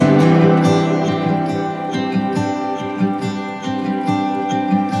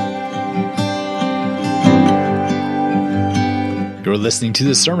listening to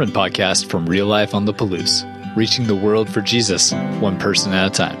the Sermon Podcast from Real Life on the Palouse, reaching the world for Jesus, one person at a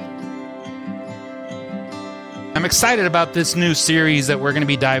time. I'm excited about this new series that we're going to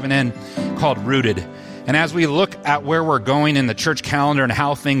be diving in called Rooted. And as we look at where we're going in the church calendar and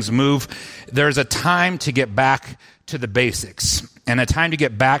how things move, there's a time to get back to the basics and a time to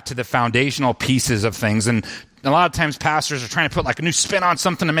get back to the foundational pieces of things. And a lot of times pastors are trying to put like a new spin on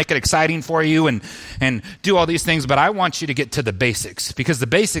something to make it exciting for you and do all these things. But I want you to get to the basics because the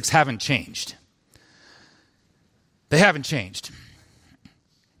basics haven't changed. They haven't changed.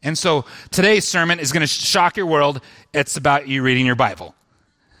 And so today's sermon is going to shock your world. It's about you reading your Bible.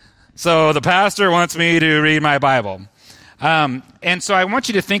 So the pastor wants me to read my Bible. And so I want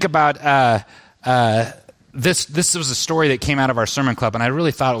you to think about this. This was a story that came out of our sermon club, and I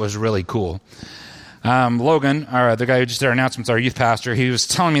really thought it was really cool. Logan, the guy who just did our announcements, our youth pastor, he was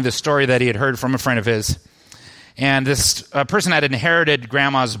telling me this story that he had heard from a friend of his. And this person had inherited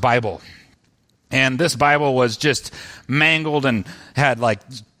grandma's Bible. And this Bible was just mangled and had like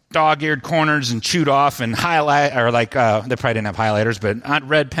dog-eared corners and chewed off and highlight, or like, they probably didn't have highlighters, but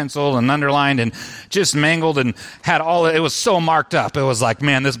red pencil and underlined and just mangled and had it was so marked up. It was like,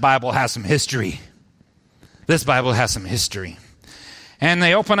 man, this Bible has some history. This Bible has some history. And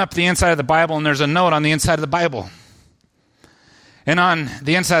they open up the inside of the Bible, and there's a note on the inside of the Bible. And on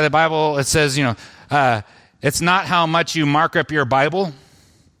the inside of the Bible, it says, it's not how much you mark up your Bible,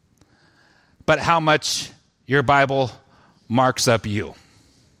 but how much your Bible marks up you.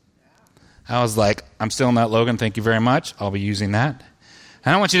 I was like, I'm still in that, Logan. Thank you very much. I'll be using that.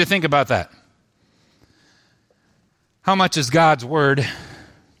 And I want you to think about that. How much is God's word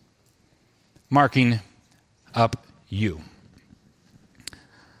marking up you?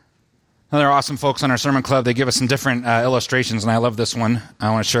 Now, there are awesome folks on our sermon club. They give us some different illustrations, and I love this one. I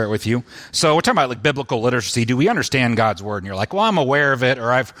want to share it with you. So we're talking about like biblical literacy. Do we understand God's word? And you're like, well, I'm aware of it, or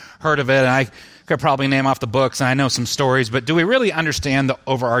I've heard of it, and I could probably name off the books, and I know some stories, but do we really understand the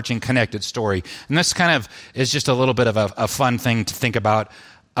overarching connected story? And this kind of is just a little bit of a fun thing to think about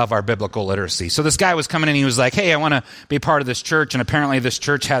of our biblical literacy. So this guy was coming in, he was like, hey, I want to be part of this church, and apparently this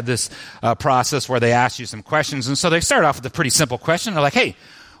church had this process where they asked you some questions, and so they started off with a pretty simple question. They're like, hey,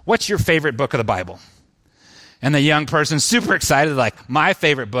 what's your favorite book of the Bible? And the young person's super excited, like, my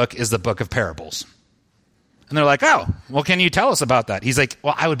favorite book is the book of parables. And they're like, oh, well, can you tell us about that? He's like,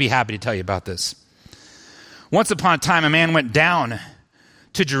 well, I would be happy to tell you about this. Once upon a time, a man went down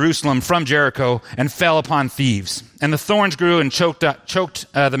to Jerusalem from Jericho and fell upon thieves. And the thorns grew and choked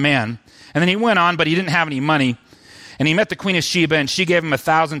the man. And then he went on, but he didn't have any money. And he met the Queen of Sheba, and she gave him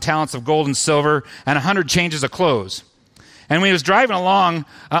 1,000 talents of gold and silver and 100 changes of clothes. And when he was driving along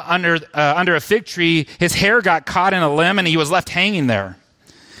under a fig tree, his hair got caught in a limb, and he was left hanging there.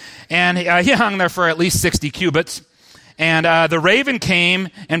 And he hung there for at least 60 cubits. And the raven came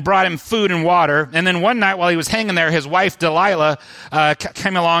and brought him food and water. And then one night while he was hanging there, his wife Delilah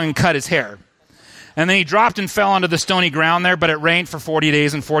came along and cut his hair. And then he dropped and fell onto the stony ground there, but it rained for 40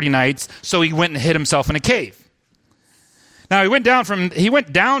 days and 40 nights, so he went and hid himself in a cave. Now he went down from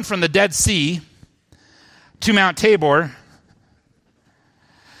the Dead Sea to Mount Tabor.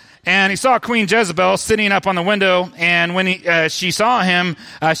 And he saw Queen Jezebel sitting up on the window, and when she saw him,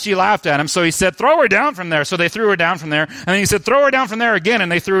 she laughed at him. So he said, throw her down from there. So they threw her down from there. And then he said, throw her down from there again,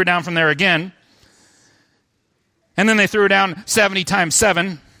 and they threw her down from there again. And then they threw her down 70 times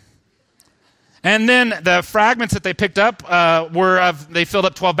 7. And then the fragments that they picked up they filled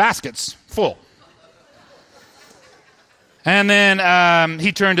up 12 baskets full. And then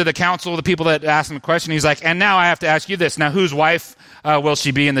he turned to the council, the people that asked him the question. He's like, and now I have to ask you this. Now, whose wife will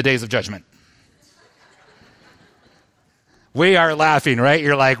she be in the days of judgment? We are laughing, right?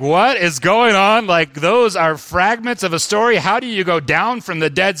 You're like, what is going on? Like, those are fragments of a story. How do you go down from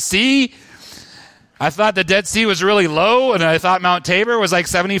the Dead Sea? I thought the Dead Sea was really low, and I thought Mount Tabor was like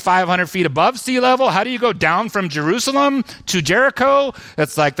 7,500 feet above sea level. How do you go down from Jerusalem to Jericho?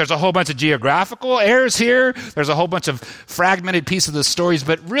 It's like there's a whole bunch of geographical errors here. There's a whole bunch of fragmented pieces of the stories.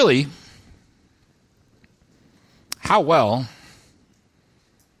 But really, how well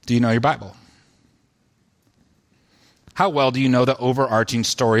do you know your Bible? How well do you know the overarching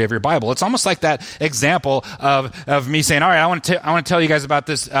story of your Bible? It's almost like that example of me saying, all right, I want to tell you guys about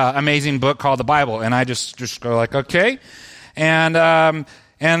this amazing book called the Bible. And I just go like, okay. And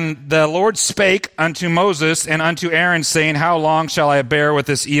the Lord spake unto Moses and unto Aaron, saying, how long shall I bear with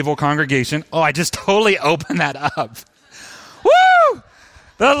this evil congregation? Oh, I just totally opened that up. Woo!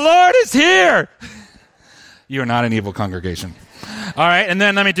 The Lord is here. You are not an evil congregation. All right, and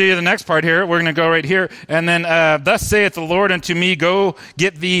then let me do you the next part here. We're going to go right here. And then, thus saith the Lord unto me, go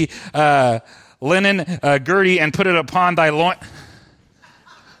get thee linen girdie and put it upon thy loin.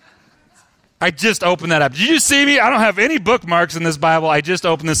 I just opened that up. Did you see me? I don't have any bookmarks in this Bible. I just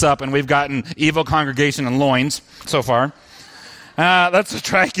opened this up, and we've gotten evil, congregation, and loins so far. Let's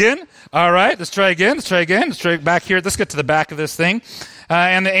try again. All right, let's try again. Let's try back here. Let's get to the back of this thing.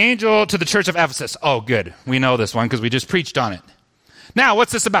 And the angel to the church of Ephesus. Oh, good. We know this one because we just preached on it. Now,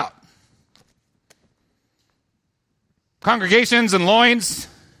 what's this about? Congregations and loins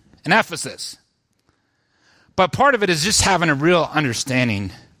in Ephesus. But part of it is just having a real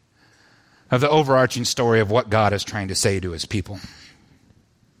understanding of the overarching story of what God is trying to say to his people.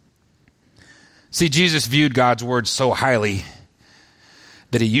 See, Jesus viewed God's word so highly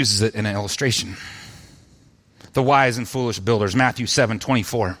that he uses it in an illustration. The wise and foolish builders, Matthew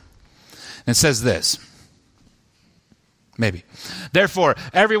 7:24. And it says this. Maybe. Therefore,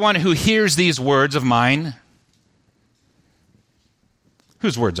 everyone who hears these words of mine,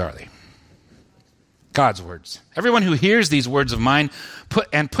 whose words are they? God's words. Everyone who hears these words of mine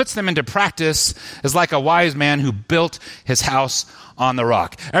puts them into practice is like a wise man who built his house on the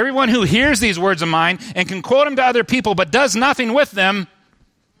rock. Everyone who hears these words of mine and can quote them to other people but does nothing with them.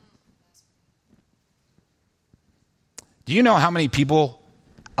 Do you know how many people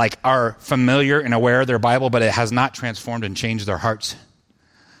are familiar and aware of their Bible, but it has not transformed and changed their hearts?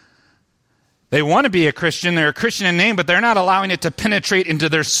 They want to be a Christian. They're a Christian in name, but they're not allowing it to penetrate into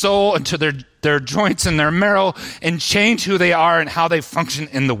their soul, into their joints and their marrow, and change who they are and how they function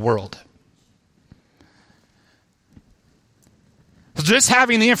in the world. So just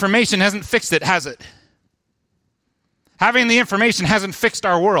having the information hasn't fixed it, has it? Having the information hasn't fixed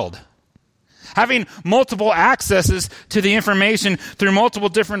our world. Having multiple accesses to the information through multiple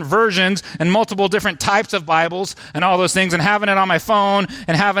different versions and multiple different types of Bibles and all those things, and having it on my phone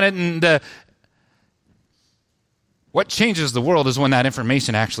and having it in the... What changes the world is when that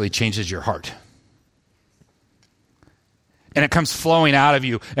information actually changes your heart. And it comes flowing out of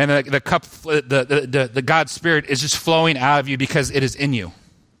you. And the cup, the God's Spirit is just flowing out of you because it is in you.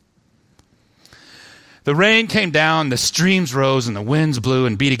 The rain came down, the streams rose, and the winds blew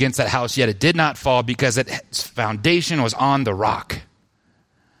and beat against that house, yet it did not fall because its foundation was on the rock.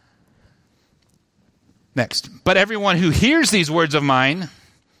 Next. But everyone who hears these words of mine,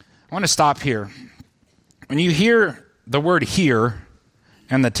 I want to stop here. When you hear the word hear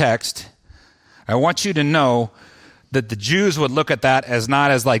in the text, I want you to know that the Jews would look at that as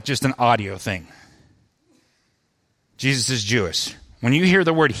not as just an audio thing. Jesus is Jewish. When you hear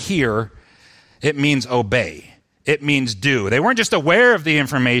the word hear, it means obey. It means do. They weren't just aware of the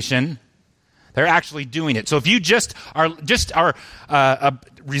information. They're actually doing it. So if you just are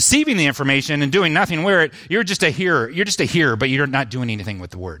receiving the information and doing nothing with it, you're just a hearer. You're just a hearer, but you're not doing anything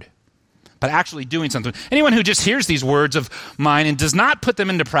with the word. But actually doing something. Anyone who just hears these words of mine and does not put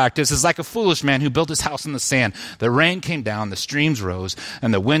them into practice is like a foolish man who built his house in the sand. The rain came down, the streams rose,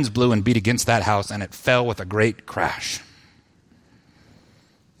 and the winds blew and beat against that house, and it fell with a great crash.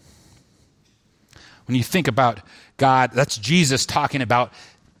 When you think about God, that's Jesus talking about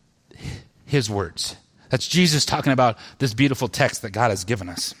his words. That's Jesus talking about this beautiful text that God has given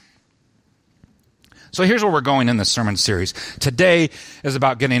us. So here's where we're going in this sermon series. Today is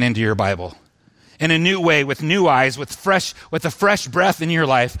about getting into your Bible in a new way, with new eyes, with a fresh breath in your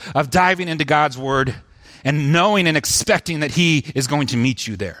life of diving into God's word and knowing and expecting that he is going to meet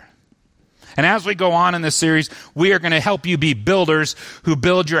you there. And as we go on in this series, we are going to help you be builders who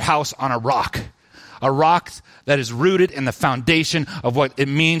build your house on a rock that is rooted in the foundation of what it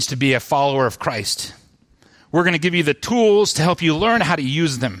means to be a follower of Christ. We're going to give you the tools to help you learn how to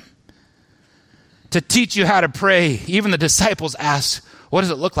use them, to teach you how to pray. Even the disciples asked, what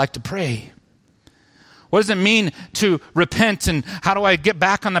does it look like to pray? What does it mean to repent, and how do I get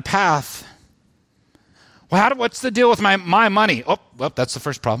back on the path? Well, what's the deal with my money? Oh, well, that's the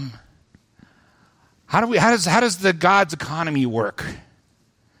first problem. How does the God's economy work?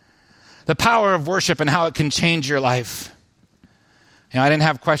 The power of worship and how it can change your life. I didn't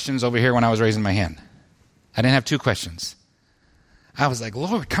have questions over here when I was raising my hand. I didn't have two questions. I was like,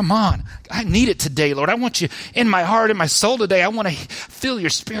 Lord, come on. I need it today, Lord. I want you in my heart and my soul today. I want to feel your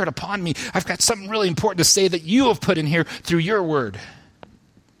Spirit upon me. I've got something really important to say that you have put in here through your word.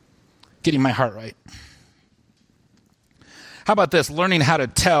 Getting my heart right. How about this? Learning how to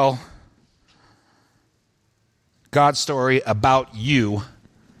tell God's story about you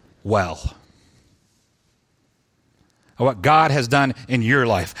well. What God has done in your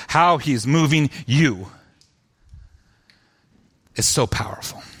life. How he's moving you. Is so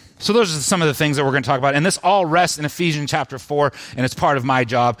powerful. So those are some of the things that we're going to talk about. And this all rests in Ephesians chapter 4, and it's part of my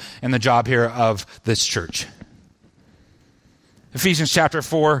job and the job here of this church. Ephesians chapter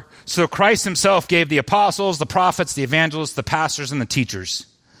 4. So Christ himself gave the apostles, the prophets, the evangelists, the pastors, and the teachers.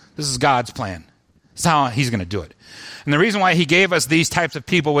 This is God's plan. That's how he's going to do it. And the reason why he gave us these types of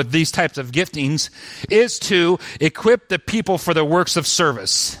people with these types of giftings is to equip the people for the works of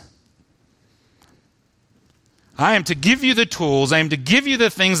service. I am to give you the tools. I am to give you the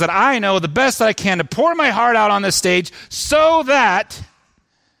things that I know the best that I can to pour my heart out on this stage so that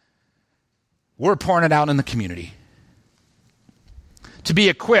we're pouring it out in the community. To be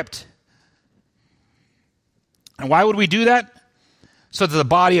equipped. And why would we do that? So that the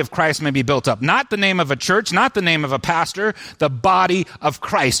body of Christ may be built up. Not the name of a church, not the name of a pastor. The body of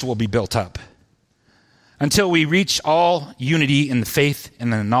Christ will be built up. Until we reach all unity in the faith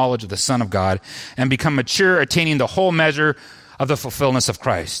and the knowledge of the Son of God and become mature, attaining the whole measure of the fulfillment of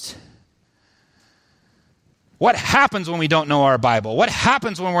Christ. What happens when we don't know our Bible? What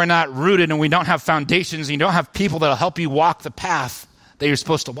happens when we're not rooted and we don't have foundations and you don't have people that will help you walk the path that you're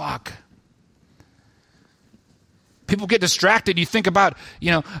supposed to walk? People get distracted. You think about,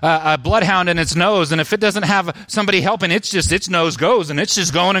 a bloodhound and its nose, and if it doesn't have somebody helping, its nose goes, and it's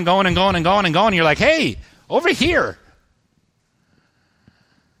just going and going and going and going and going. You're like, hey, over here.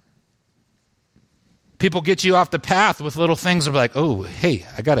 People get you off the path with little things that are like, oh, hey,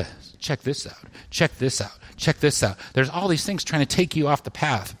 I got to check this out, check this out, check this out. There's all these things trying to take you off the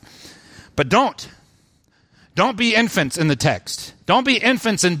path. But don't be infants in the text. Don't be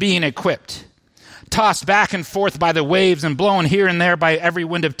infants in being equipped. Tossed back and forth by the waves and blown here and there by every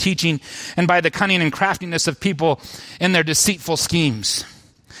wind of teaching and by the cunning and craftiness of people in their deceitful schemes.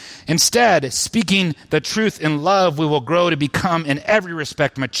 Instead, speaking the truth in love, we will grow to become in every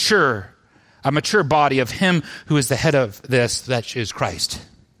respect mature, a mature body of him who is the head of this, that is Christ.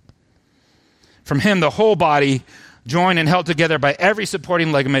 From him, the whole body, joined and held together by every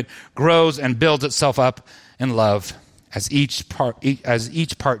supporting ligament, grows and builds itself up in love. As each part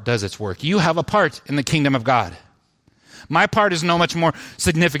does its work. You have a part in the kingdom of God. My part is no much more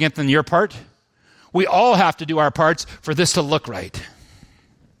significant than your part. We all have to do our parts for this to look right.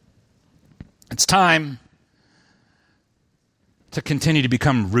 It's time to continue to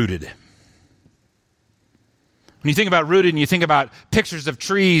become rooted. When you think about rooted and you think about pictures of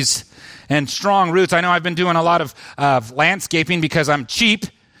trees and strong roots, I know I've been doing a lot of landscaping because I'm cheap.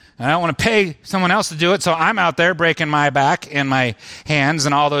 I don't want to pay someone else to do it, so I'm out there breaking my back and my hands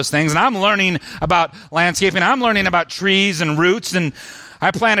and all those things. And I'm learning about landscaping. I'm learning about trees and roots. And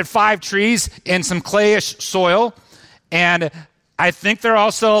I planted 5 trees in some clayish soil. And I think they're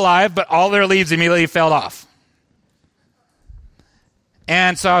all still alive, but all their leaves immediately fell off.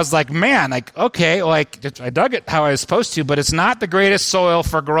 And so I was like, man, okay, I dug it how I was supposed to, but it's not the greatest soil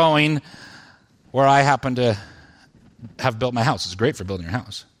for growing where I happen to have built my house. It's great for building your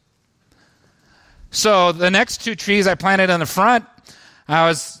house. So the next 2 trees I planted in the front, I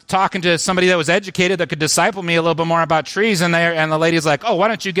was talking to somebody that was educated that could disciple me a little bit more about trees, and the lady's like, oh, why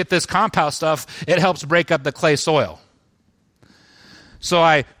don't you get this compost stuff? It helps break up the clay soil. So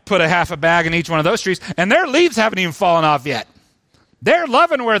I put a half a bag in each one of those trees, and their leaves haven't even fallen off yet. They're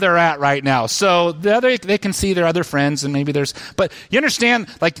loving where they're at right now. So they can see their other friends, and maybe but you understand,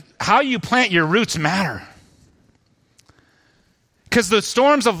 how you plant your roots matter. Because the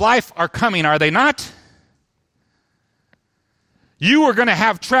storms of life are coming, are they not? You are going to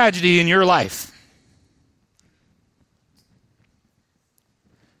have tragedy in your life.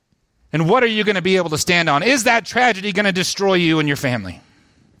 And what are you going to be able to stand on? Is that tragedy going to destroy you and your family?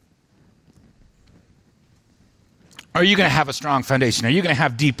 Are you going to have a strong foundation? Are you going to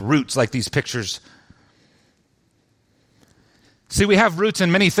have deep roots like these pictures? See, we have roots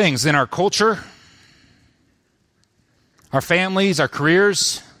in many things. In our culture, our families, our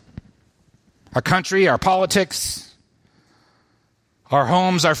careers, our country, our politics, our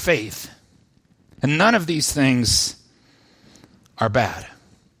homes, our faith. And none of these things are bad.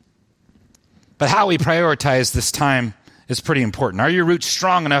 But how we prioritize this time is pretty important. Are your roots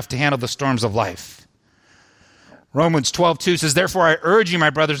strong enough to handle the storms of life? Romans 12:2 says, therefore I urge you, my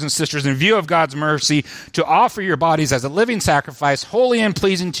brothers and sisters, in view of God's mercy, to offer your bodies as a living sacrifice, holy and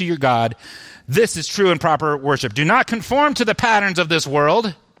pleasing to your God. This is true and proper worship. Do not conform to the patterns of this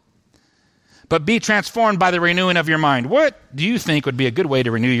world, but be transformed by the renewing of your mind. What do you think would be a good way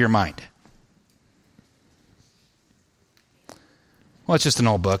to renew your mind? Well, it's just an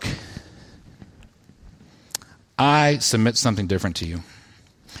old book. I submit something different to you.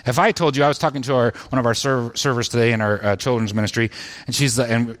 If I told you, I was talking to one of our servers today in our children's ministry, and she was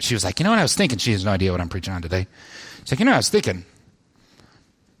like, you know what I was thinking? She has no idea what I'm preaching on today. She's like, you know what I was thinking?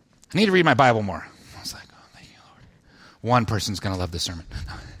 I need to read my Bible more. I was like, oh, thank you, Lord. One person's going to love this sermon.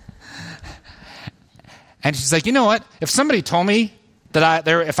 And she's like, you know what? If somebody told me that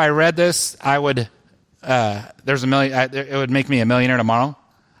if I read this, I would, it would make me a millionaire tomorrow,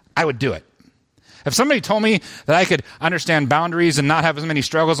 I would do it. If somebody told me that I could understand boundaries and not have as many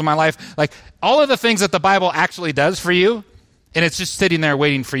struggles in my life, like all of the things that the Bible actually does for you, and it's just sitting there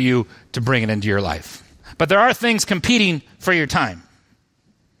waiting for you to bring it into your life. But there are things competing for your time.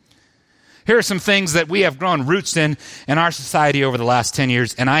 Here are some things that we have grown roots in our society over the last 10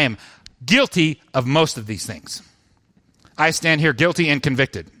 years, and I am guilty of most of these things. I stand here guilty and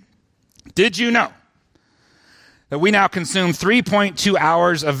convicted. Did you know that we now consume 3.2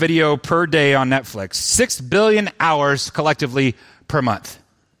 hours of video per day on Netflix, 6 billion hours collectively per month?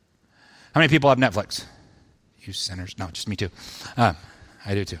 How many people have Netflix? You sinners. No, just me too. I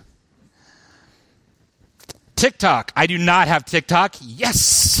do too. TikTok. I do not have TikTok.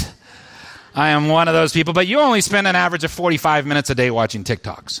 Yes, I am one of those people, but you only spend an average of 45 minutes a day watching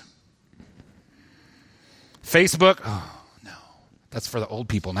TikToks. Facebook. Oh, no. That's for the old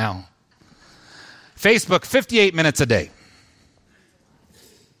people now. Facebook, 58 minutes a day.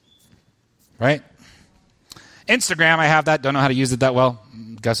 Right? Instagram, I have that. Don't know how to use it that well.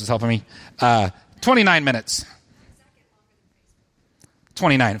 Gus is helping me. 29 minutes.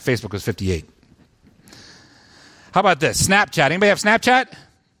 29. Facebook was 58. How about this? Snapchat. Anybody have Snapchat?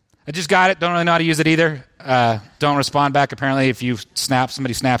 I just got it. Don't really know how to use it either. Don't respond back. Apparently, if you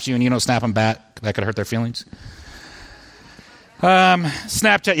somebody snaps you and you don't snap them back, that could hurt their feelings.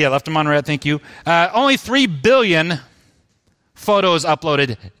 Snapchat, yeah, left them on red, thank you. Only 3 billion photos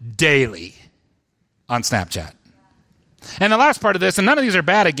uploaded daily on Snapchat. And the last part of this, and none of these are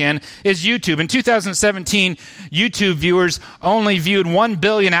bad again, is YouTube. In 2017, YouTube viewers only viewed 1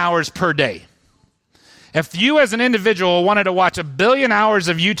 billion hours per day. If you as an individual wanted to watch 1 billion hours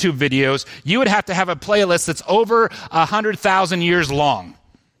of YouTube videos, you would have to have a playlist that's over 100,000 years long.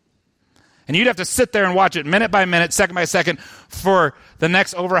 And you'd have to sit there and watch it minute by minute, second by second, for the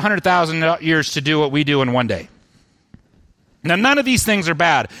next over 100,000 years to do what we do in one day. Now, none of these things are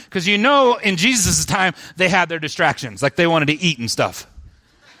bad, because you know in Jesus' time, they had their distractions, like they wanted to eat and stuff.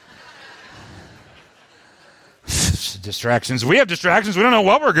 Distractions. We have distractions. We don't know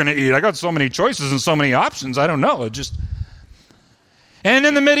what we're going to eat. I got so many choices and so many options. I don't know. And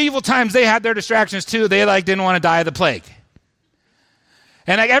in the medieval times, they had their distractions too. They didn't want to die of the plague.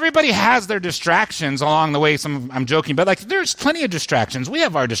 And everybody has their distractions along the way. I'm joking, but there's plenty of distractions. We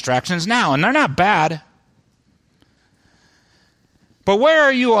have our distractions now, and they're not bad. But where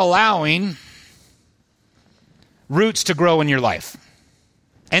are you allowing roots to grow in your life?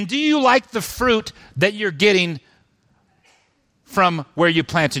 And do you like the fruit that you're getting from where you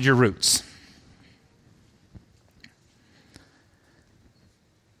planted your roots?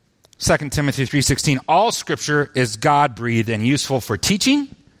 2 Timothy 3:16, all scripture is God-breathed and useful for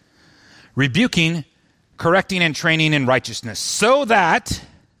teaching, rebuking, correcting, and training in righteousness, so that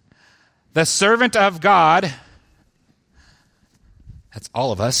the servant of God, that's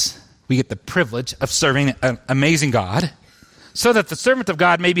all of us, we get the privilege of serving an amazing God, so that the servant of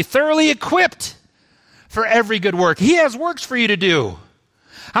God may be thoroughly equipped for every good work. He has works for you to do.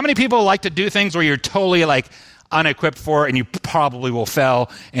 How many people like to do things where you're totally unequipped for it and you probably will fail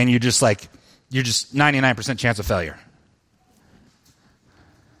and you're just 99% chance of failure?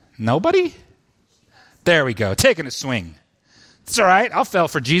 Nobody? There we go. Taking a swing. It's all right. I'll fail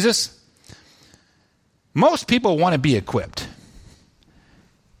for Jesus. Most people want to be equipped.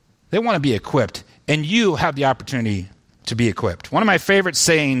 They want to be equipped, and you have the opportunity to be equipped. One of my favorite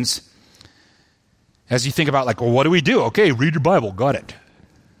sayings, as you think about what do we do? Okay, read your Bible. Got it.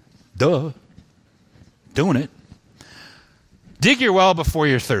 Duh. Doing it. Dig your well before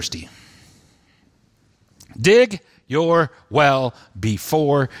you're thirsty. Dig your well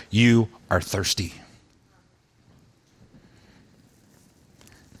before you are thirsty.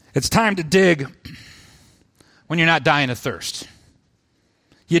 It's time to dig when you're not dying of thirst.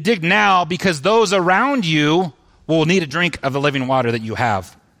 You dig now because those around you will need a drink of the living water that you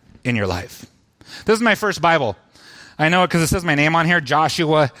have in your life. This is my first Bible. I know it because it says my name on here,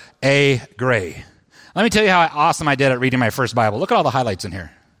 Joshua A. Gray. Let me tell you how awesome I did at reading my first Bible. Look at all the highlights in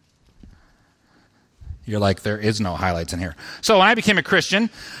here. You're like, there is no highlights in here. So when I became a Christian,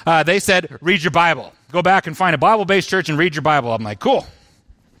 they said, read your Bible. Go back and find a Bible-based church and read your Bible. I'm like, cool.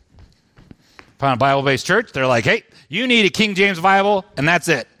 Found a Bible-based church. They're like, hey, you need a King James Bible, and that's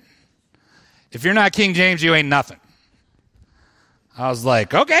it. If you're not King James, you ain't nothing. I was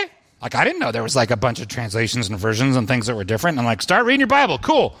like, okay. I didn't know there was a bunch of translations and versions and things that were different. I'm like, start reading your Bible.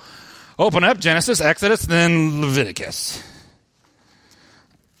 Cool. Open up Genesis, Exodus, then Leviticus.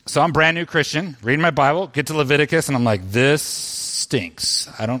 So I'm brand new Christian, reading my Bible, get to Leviticus, and I'm like, this stinks.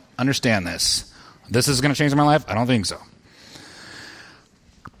 I don't understand this. This is going to change my life? I don't think so.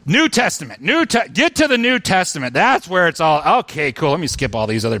 New Testament. Get to the New Testament. That's where it's all, okay, cool. Let me skip all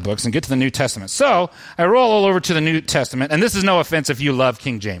these other books and get to the New Testament. So I roll all over to the New Testament, and this is no offense if you love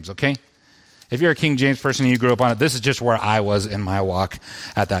King James, okay? If you're a King James person and you grew up on it, this is just where I was in my walk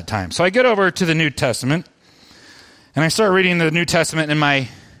at that time. So I get over to the New Testament, and I start reading the New Testament in my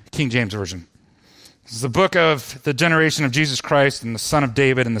King James Version. This is the book of the generation of Jesus Christ and the son of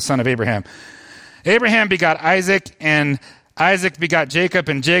David and the son of Abraham. Abraham begot Isaac, and Isaac begot Jacob,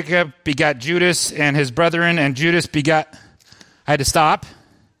 and Jacob begot Judas and his brethren, and Judas begot... I had to stop.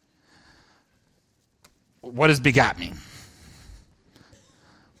 What does begot mean?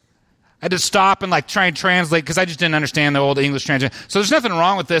 I had to stop and try and translate because I just didn't understand the old English translation. So there's nothing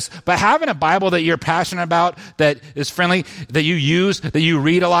wrong with this, but having a Bible that you're passionate about, that is friendly, that you use, that you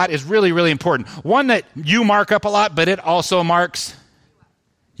read a lot is really, really important. One that you mark up a lot, but it also marks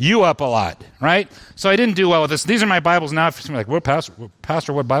you up a lot, right? So I didn't do well with this. These are my Bibles now. If you're like, what,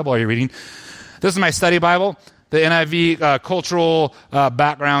 Pastor, what Bible are you reading? This is my study Bible, the NIV Cultural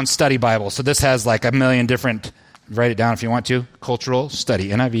Background Study Bible. So this has a million different... Write it down if you want to. Cultural Study,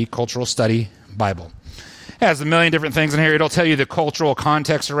 NIV Cultural Study Bible. It has a million different things in here. It'll tell you the cultural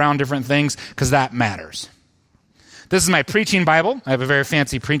context around different things because that matters. This is my preaching Bible. I have a very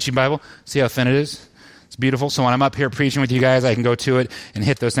fancy preaching Bible. See how thin it is? It's beautiful. So when I'm up here preaching with you guys, I can go to it and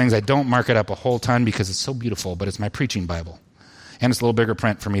hit those things. I don't mark it up a whole ton because it's so beautiful, but it's my preaching Bible. And it's a little bigger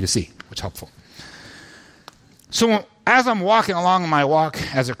print for me to see, which is helpful. So as I'm walking along in my walk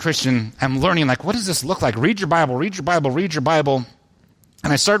as a Christian, I'm learning, what does this look like? Read your Bible, read your Bible, read your Bible.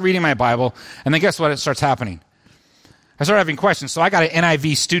 And I start reading my Bible, and then guess what? It starts happening. I start having questions. So I got an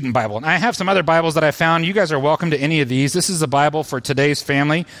NIV student Bible, and I have some other Bibles that I found. You guys are welcome to any of these. This is a Bible for today's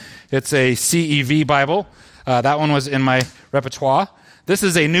family. It's a CEV Bible. That one was in my repertoire. This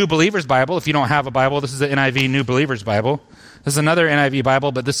is a New Believer's Bible. If you don't have a Bible, this is an NIV New Believer's Bible. This is another NIV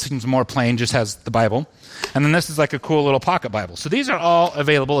Bible, but this seems more plain, just has the Bible. And then this is a cool little pocket Bible. So these are all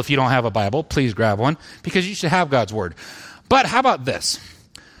available. If you don't have a Bible, please grab one because you should have God's Word. But how about this?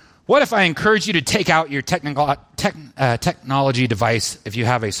 What if I encourage you to take out your technology device if you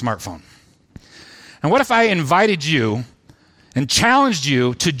have a smartphone? And what if I invited you and challenged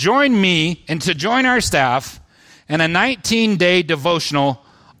you to join me and to join our staff in a 19-day devotional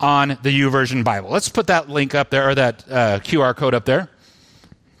on the YouVersion Bible? Let's put that link up there, or that QR code up there.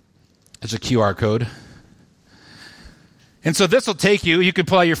 There's a QR code. And so this will take you, you could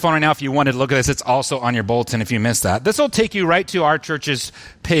pull out your phone right now if you wanted to look at this. It's also on your bulletin if you missed that. This will take you right to our church's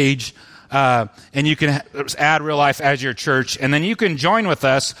page, and you can add Real Life as your church. And then you can join with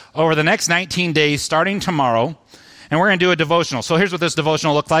us over the next 19 days starting tomorrow. And we're going to do a devotional. So here's what this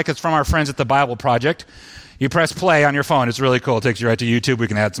devotional looks like. It's from our friends at the Bible Project. You press play on your phone. It's really cool. It takes you right to YouTube. We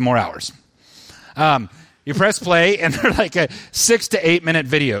can add some more hours. You press play, and they're 6 to 8 minute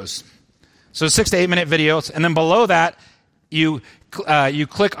videos. So 6 to 8 minute videos. And then below that, you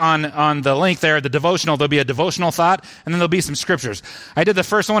click on the link there, the devotional. There'll be a devotional thought, and then there'll be some scriptures. I did the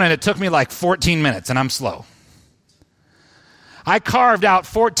first one, and it took me 14 minutes, and I'm slow. I carved out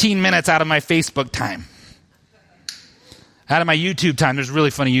 14 minutes out of my Facebook time. Out of my YouTube time. There's really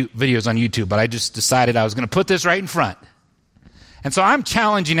funny videos on YouTube, but I just decided I was going to put this right in front. And so I'm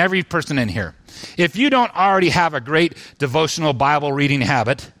challenging every person in here. If you don't already have a great devotional Bible reading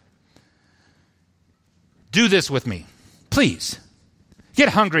habit, do this with me. Please. Get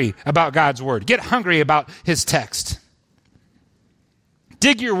hungry about God's Word. Get hungry about His text.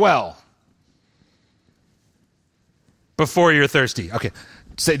 Dig your well before you're thirsty. Okay.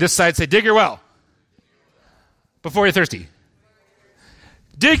 Say this side, say, dig your well before you're thirsty.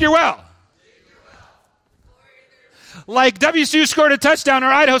 Dig your well. Like WSU scored a touchdown or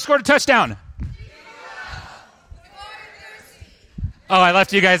Idaho scored a touchdown. Oh, I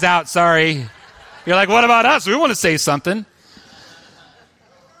left you guys out. Sorry. You're like, what about us? We want to say something.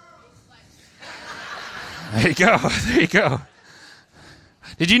 There you go. There you go.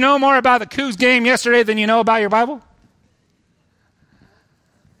 Did you know more about the Cougs game yesterday than you know about your Bible?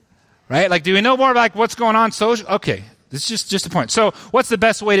 Right? Do we know more about what's going on social? Okay. This is just a point. So what's the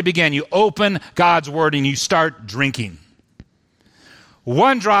best way to begin? You open God's Word and you start drinking.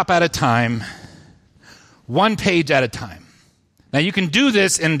 One drop at a time, one page at a time. Now you can do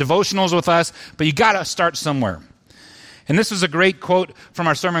this in devotionals with us, but you got to start somewhere. And this was a great quote from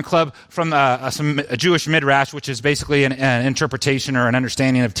our sermon club from a Jewish midrash, which is basically an interpretation or an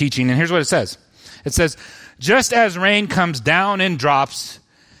understanding of teaching. And here's what it says. It says, just as rain comes down in drops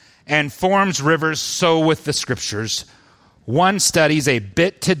and forms rivers, so with the scriptures. One studies a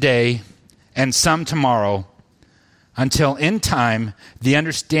bit today and some tomorrow, until in time the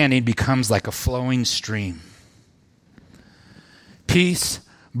understanding becomes like a flowing stream. Piece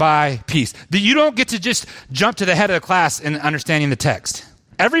by piece. You don't get to just jump to the head of the class in understanding the text.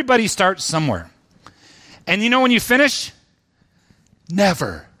 Everybody starts somewhere. And you know when you finish?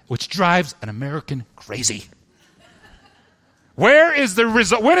 Never, which drives an American crazy. Where is the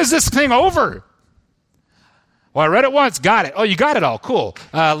result? When is this thing over? Well, I read it once, got it. Oh, you got it all, cool.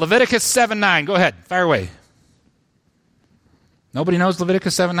 Leviticus 7:9, go ahead, fire away. Nobody knows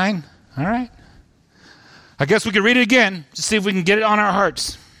Leviticus 7:9? All right. I guess we could read it again to see if we can get it on our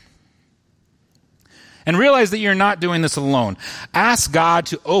hearts. And realize that you're not doing this alone. Ask God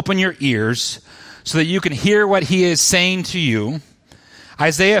to open your ears so that you can hear what he is saying to you.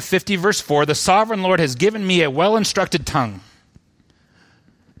 Isaiah 50 verse 4, the sovereign Lord has given me a well-instructed tongue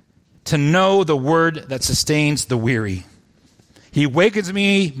to know the word that sustains the weary. He wakens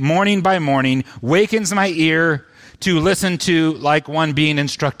me morning by morning, wakens my ear to listen to like one being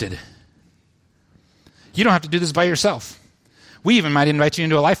instructed. You don't have to do this by yourself. We even might invite you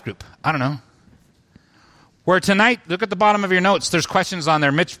into a life group. I don't know. Where tonight, look at the bottom of your notes. There's questions on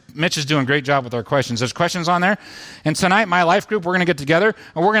there. Mitch is doing a great job with our questions. There's questions on there. And tonight, my life group, we're going to get together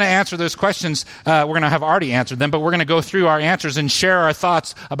and we're going to answer those questions. We're going to have already answered them, but we're going to go through our answers and share our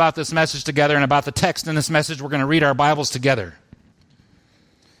thoughts about this message together and about the text in this message. We're going to read our Bibles together.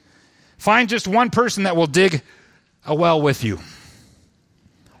 Find just one person that will dig a well with you.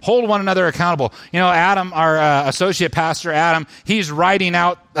 Hold one another accountable. You know, Adam, our associate pastor, Adam, he's writing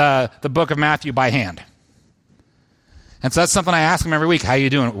out the book of Matthew by hand. And so that's something I ask him every week. How are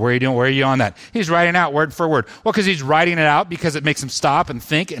you doing? Where are you doing? Where are you on that? He's writing out word for word. Well, because he's writing it out because it makes him stop and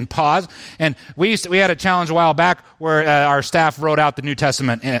think and pause. And we had a challenge a while back where our staff wrote out the New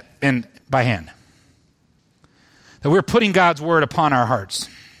Testament in by hand. That we're putting God's word upon our hearts.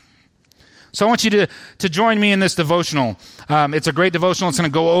 So I want you to join me in this devotional. It's a great devotional. It's going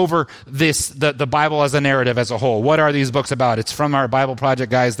to go over the Bible as a narrative as a whole. What are these books about? It's from our Bible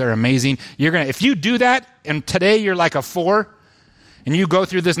Project guys. They're amazing. If you do that, and today you're like a 4, and you go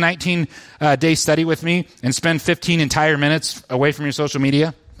through this 19-day study with me and spend 15 entire minutes away from your social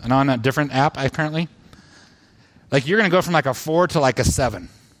media and on a different app, apparently, like you're going to go from like a 4 to like a 7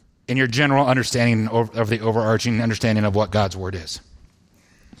 in your general understanding of the overarching understanding of what God's word is.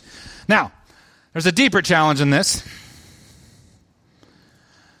 Now, there's a deeper challenge in this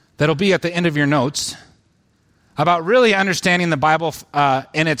that'll be at the end of your notes about really understanding the Bible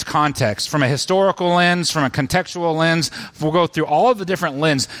in its context, from a historical lens, from a contextual lens. We'll go through all of the different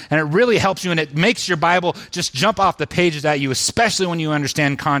lenses, and it really helps you, and it makes your Bible just jump off the pages at you, especially when you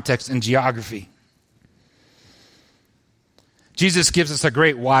understand context and geography. Jesus gives us a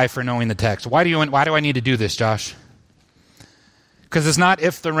great why for knowing the text. Why do I need to do this, Josh? Because it's not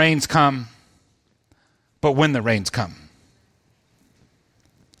if the rains come, but when the rains come.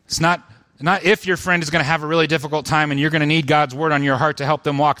 It's not if your friend is going to have a really difficult time and you're going to need God's word on your heart to help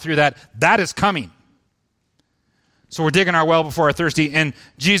them walk through that. That is coming. So we're digging our well before we're thirsty, and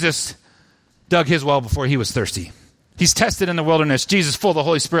Jesus dug his well before he was thirsty. He's tested in the wilderness. Jesus, full of the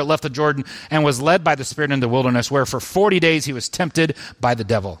Holy Spirit, left the Jordan and was led by the Spirit into the wilderness, where for 40 days he was tempted by the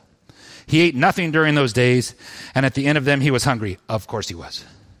devil. He ate nothing during those days, and at the end of them, he was hungry. Of course he was,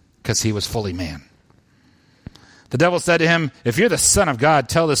 because he was fully man. The devil said to him, if you're the Son of God,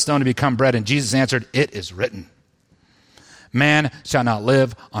 tell this stone to become bread. And Jesus answered, it is written, man shall not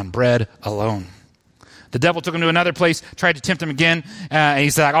live on bread alone. The devil took him to another place, tried to tempt him again, and he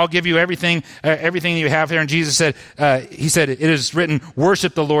said, I'll give you everything you have there. And Jesus said, it is written,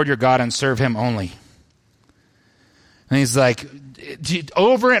 worship the Lord your God and serve him only. And he's like,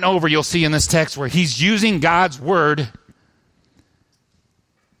 over and over you'll see in this text where he's using God's word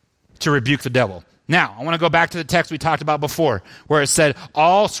to rebuke the devil. Now, I want to go back to the text we talked about before, where it said,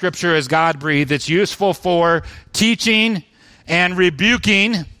 all scripture is God-breathed. It's useful for teaching and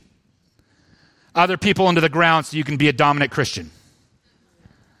rebuking other people into the ground so you can be a dominant Christian.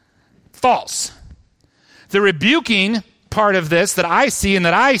 False. The rebuking part of this that I see and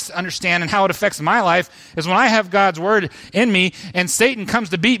that I understand and how it affects my life is when I have God's word in me and Satan comes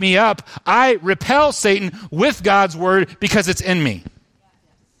to beat me up, I repel Satan with God's word because it's in me.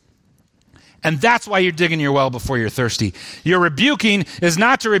 And that's why you're digging your well before you're thirsty. Your rebuking is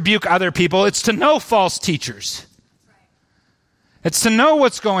not to rebuke other people. It's to know false teachers. It's to know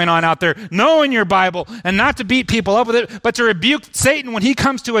what's going on out there, know in your Bible, and not to beat people up with it, but to rebuke Satan when he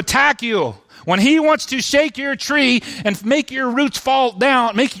comes to attack you. When he wants to shake your tree and make your roots fall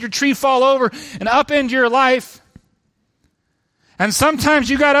down, make your tree fall over and upend your life. And sometimes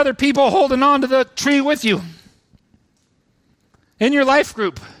you got other people holding on to the tree with you in your life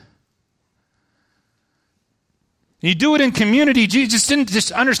group. You do it in community. Jesus didn't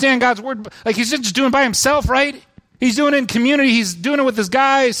just understand God's word like he's just doing it by himself, right? He's doing it in community. He's doing it with his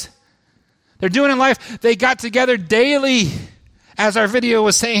guys. They're doing it in life. They got together daily, as our video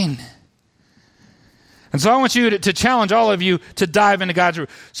was saying. And so I want you to challenge all of you to dive into God's word.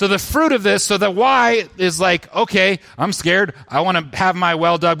 So the fruit of this, so the why is like, okay, I'm scared. I want to have my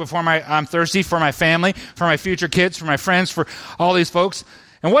well dug before I'm thirsty for my family, for my future kids, for my friends, for all these folks.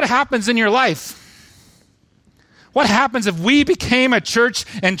 And what happens in your life? What happens if we became a church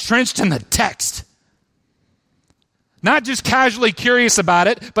entrenched in the text? Not just casually curious about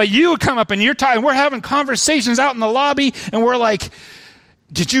it, but you come up and you're talking, we're having conversations out in the lobby, and we're like,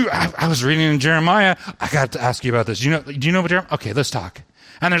 I was reading in Jeremiah. I got to ask you about this. Do you know about Jeremiah? Okay, let's talk.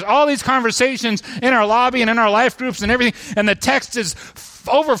 And there's all these conversations in our lobby and in our life groups and everything, and the text is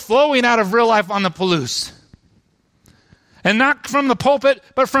overflowing out of Real Life on the Palouse. And not from the pulpit,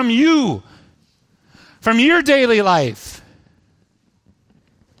 but from you, from your daily life.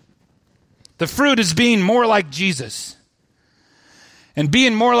 The fruit is being more like Jesus. And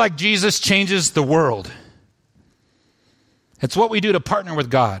being more like Jesus changes the world. It's what we do to partner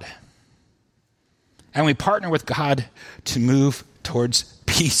with God. And we partner with God to move towards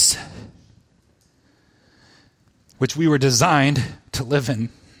peace, which we were designed to live in.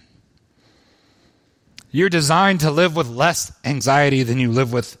 You're designed to live with less anxiety than you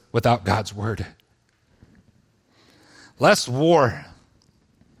live with without God's word. Less war.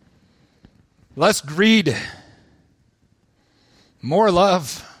 Less greed, more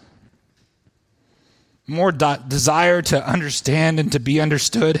love, more desire to understand and to be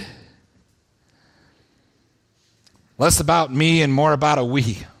understood. Less about me and more about a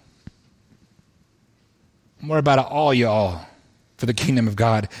we. More about a all y'all for the kingdom of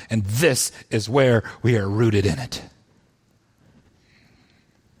God. And this is where we are rooted in it.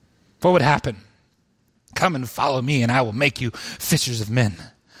 What would happen? Come and follow me and I will make you fishers of men.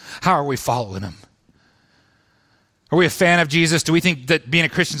 How are we following him? Are we a fan of Jesus? Do we think that being a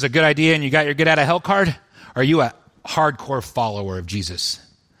Christian is a good idea and you got your get out of hell card? Or are you a hardcore follower of Jesus?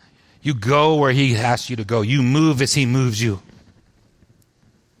 You go where he asks you to go. You move as he moves you.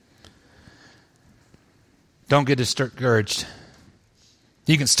 Don't get discouraged.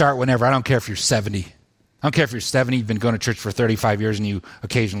 You can start whenever. I don't care if you're 70. I don't care if you're 70, you've been going to church for 35 years and you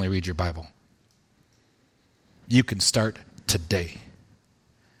occasionally read your Bible. You can start today.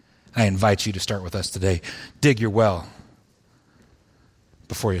 I invite you to start with us today. Dig your well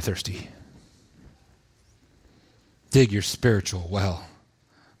before you're thirsty. Dig your spiritual well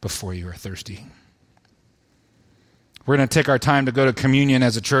before you are thirsty. We're going to take our time to go to communion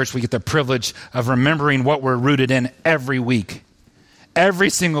as a church. We get the privilege of remembering what we're rooted in every week. Every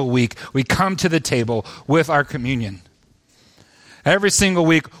single week, we come to the table with our communion. Every single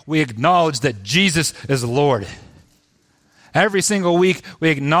week, we acknowledge that Jesus is Lord. Every single week, we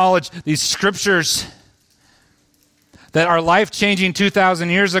acknowledge these scriptures that are life-changing 2,000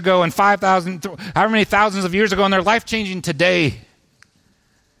 years ago and 5,000, however many thousands of years ago, and they're life-changing today.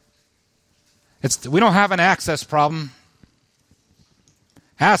 We don't have an access problem.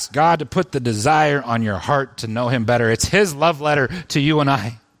 Ask God to put the desire on your heart to know him better. It's his love letter to you and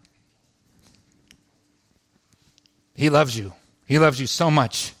I. He loves you. He loves you so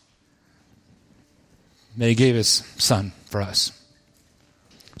much that he gave his son for us.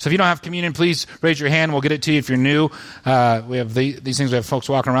 So if you don't have communion, please raise your hand. We'll get it to you if you're new. We have these things. We have folks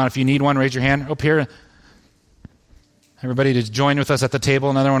walking around. If you need one, raise your hand. Up here. Everybody to join with us at the table.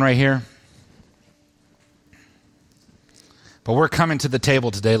 Another one right here. But we're coming to the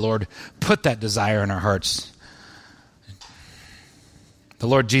table today, Lord. Put that desire in our hearts. The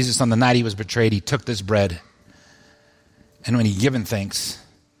Lord Jesus, on the night he was betrayed, he took this bread. And when he given thanks,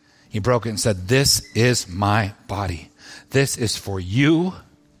 he broke it and said, "This is my body. This is for you.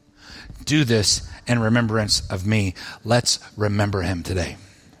 Do this in remembrance of me." Let's remember him today.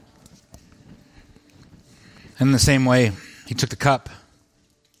 In the same way, he took the cup.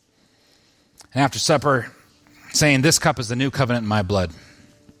 And after supper, saying, "This cup is the new covenant in my blood.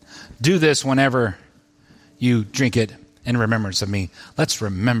 Do this whenever you drink it in remembrance of me." Let's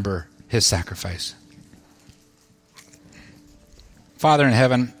remember his sacrifice. Father in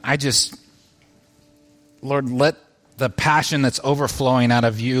heaven, Lord, let the passion that's overflowing out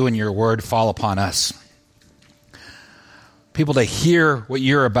of you and your word fall upon us. People to hear what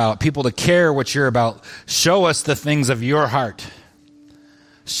you're about, people to care what you're about. Show us the things of your heart.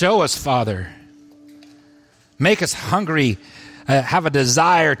 Show us, Father. Make us hungry, have a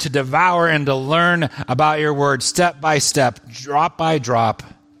desire to devour and to learn about your word step by step, drop by drop.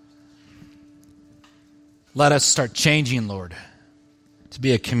 Let us start changing, Lord, to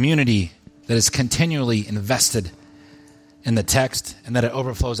be a community that is continually invested in the text and that it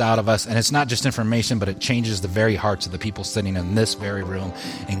overflows out of us. And it's not just information, but it changes the very hearts of the people sitting in this very room,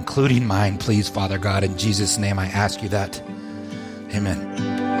 including mine. Please, Father God, in Jesus' name, I ask you that.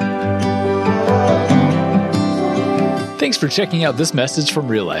 Amen. Thanks for checking out this message from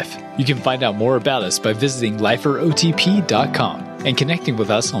Real Life. You can find out more about us by visiting liferotp.com and connecting with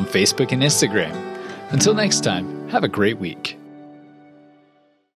us on Facebook and Instagram. Until next time, have a great week.